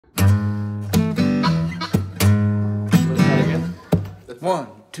1,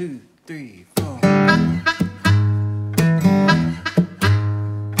 2, 3, 4.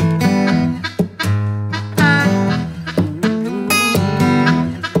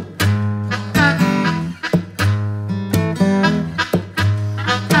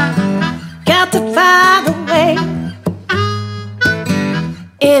 Got to find a way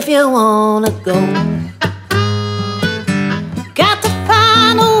if you wanna go. Got to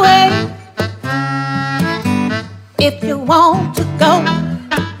find a way if you want to go.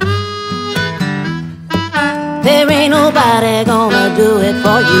 There ain't nobody gonna do it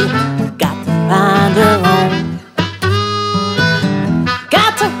for you. Got to find your own.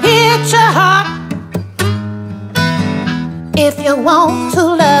 Got to hit your heart if you want to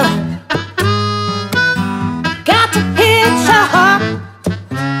love. Got to hit your heart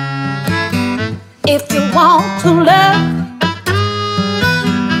if you want to love.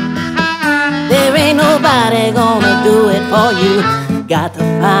 There ain't nobody gonna do it for you. Got to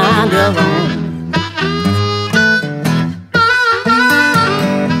find your own.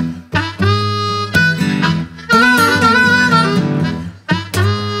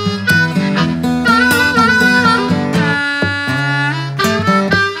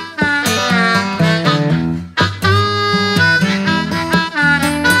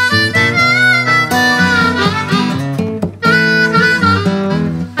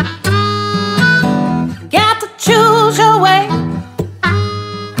 Choose your way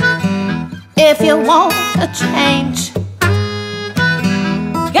if you want to change.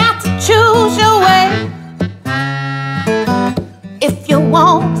 Got to choose your way if you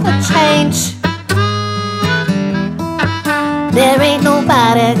want to change. There ain't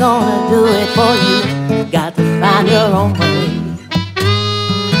nobody gonna do it for you. Got to find your own way.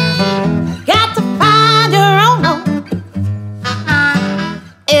 Got to find your own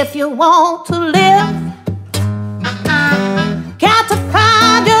if you want to live. Got to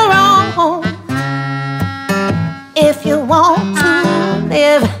find your own if you want to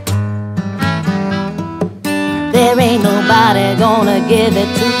live. There ain't nobody gonna give it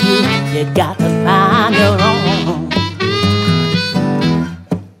to you. You got to find your own.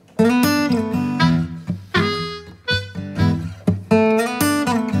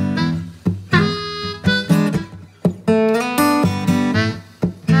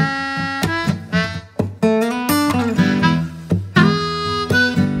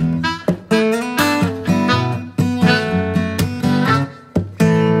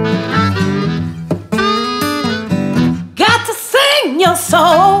 Your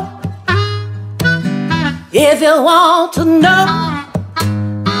soul, if you want to know,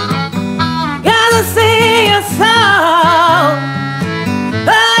 gotta sing your soul.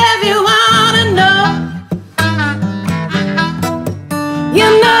 If you wanna know, you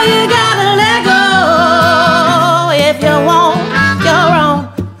know you gotta let go. If you want your own,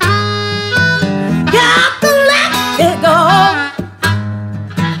 got to let it go.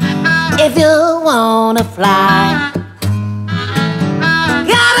 If you wanna fly,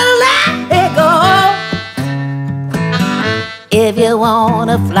 if you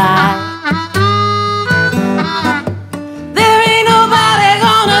wanna fly, there ain't nobody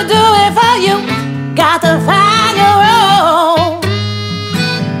gonna do it for you. Got to find your own.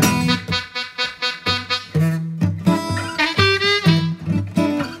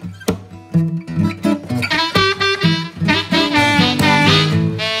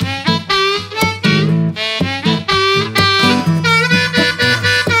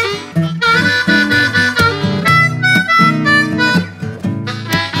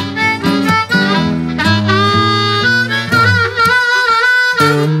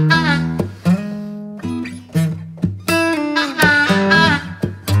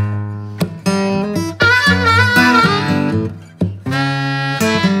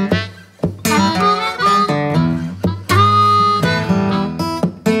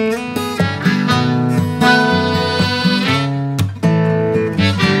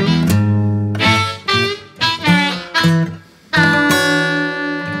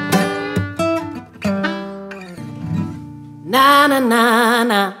 Na na na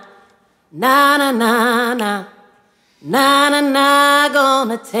na, na na na na, na na na,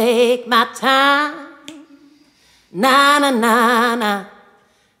 gonna take my time. Na na na na,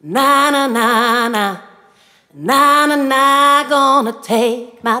 na na na na, na na na, gonna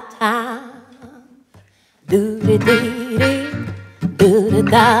take my time. Do di di di, do di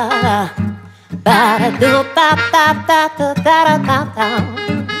da da, ba da do da da da da da da da.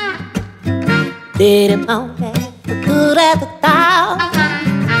 Di di bom da. Do that the down,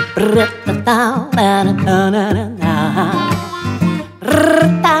 down, down, down, down, down,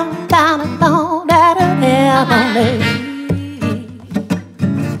 down, down, down, down, down, down.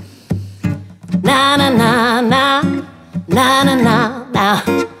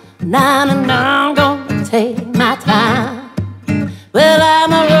 Well,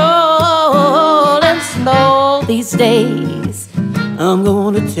 I'm a rolling slow these days. I'm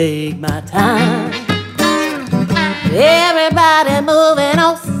gonna take my time. Everybody moving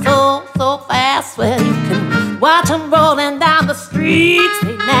oh so fast. Well, you can watch them rolling down the streets.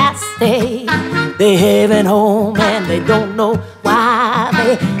 They nasty. They heading home and they don't know why.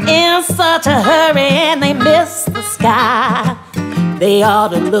 They in such a hurry and they miss the sky. They ought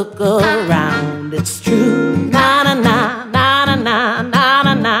to look around. It's true. Na na na na na na na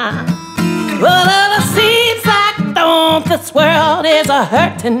na na. Well, it seems like don't this world is a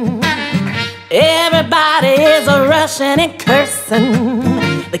hurting. Everybody is a rushing and cursing.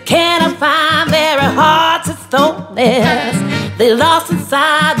 They can't find their hearts and stones. They lost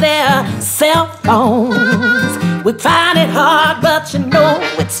inside their cell phones. We find it hard, but you know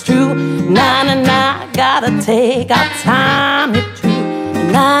it's true. Na na na, gotta take our time. It's true.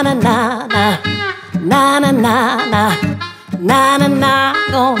 Na na na na, na na na na, na na na.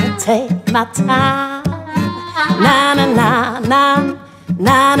 Gonna take my time. Na na na na.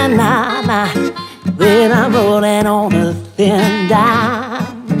 Na na na na, when I'm rolling on a thin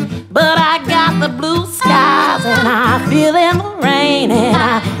dime. But I got the blue skies and I feel in the rain, and